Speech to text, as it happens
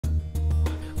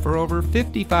For over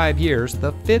 55 years,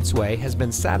 the Fitzway has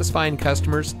been satisfying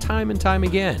customers time and time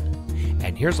again.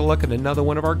 And here's a look at another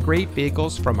one of our great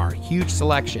vehicles from our huge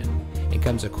selection. It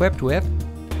comes equipped with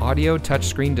audio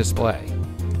touchscreen display,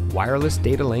 wireless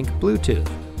data link Bluetooth,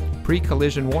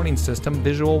 pre-collision warning system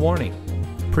visual warning,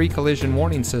 pre-collision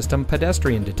warning system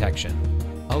pedestrian detection,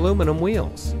 aluminum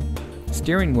wheels,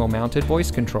 steering wheel mounted voice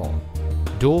control,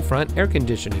 dual front air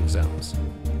conditioning zones,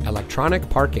 electronic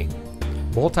parking,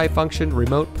 multifunction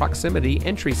remote proximity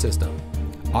entry system,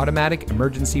 automatic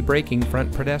emergency braking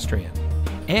front pedestrian,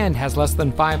 and has less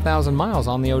than 5,000 miles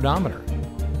on the odometer.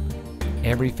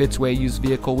 Every Fitzway used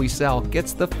vehicle we sell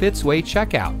gets the Fitzway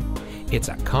checkout. It's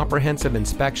a comprehensive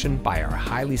inspection by our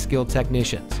highly skilled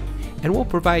technicians, and we'll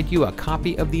provide you a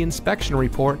copy of the inspection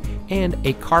report and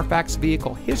a Carfax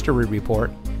vehicle history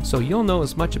report so you'll know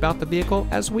as much about the vehicle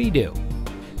as we do.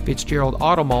 Fitzgerald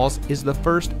Auto Malls is the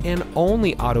first and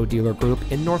only auto dealer group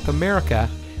in North America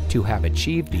to have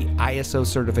achieved the ISO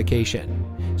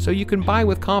certification, so you can buy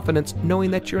with confidence knowing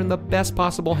that you're in the best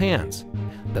possible hands.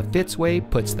 The Fitzway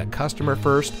puts the customer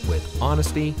first with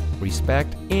honesty,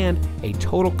 respect, and a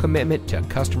total commitment to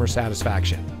customer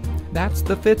satisfaction. That's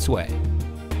the Fitzway.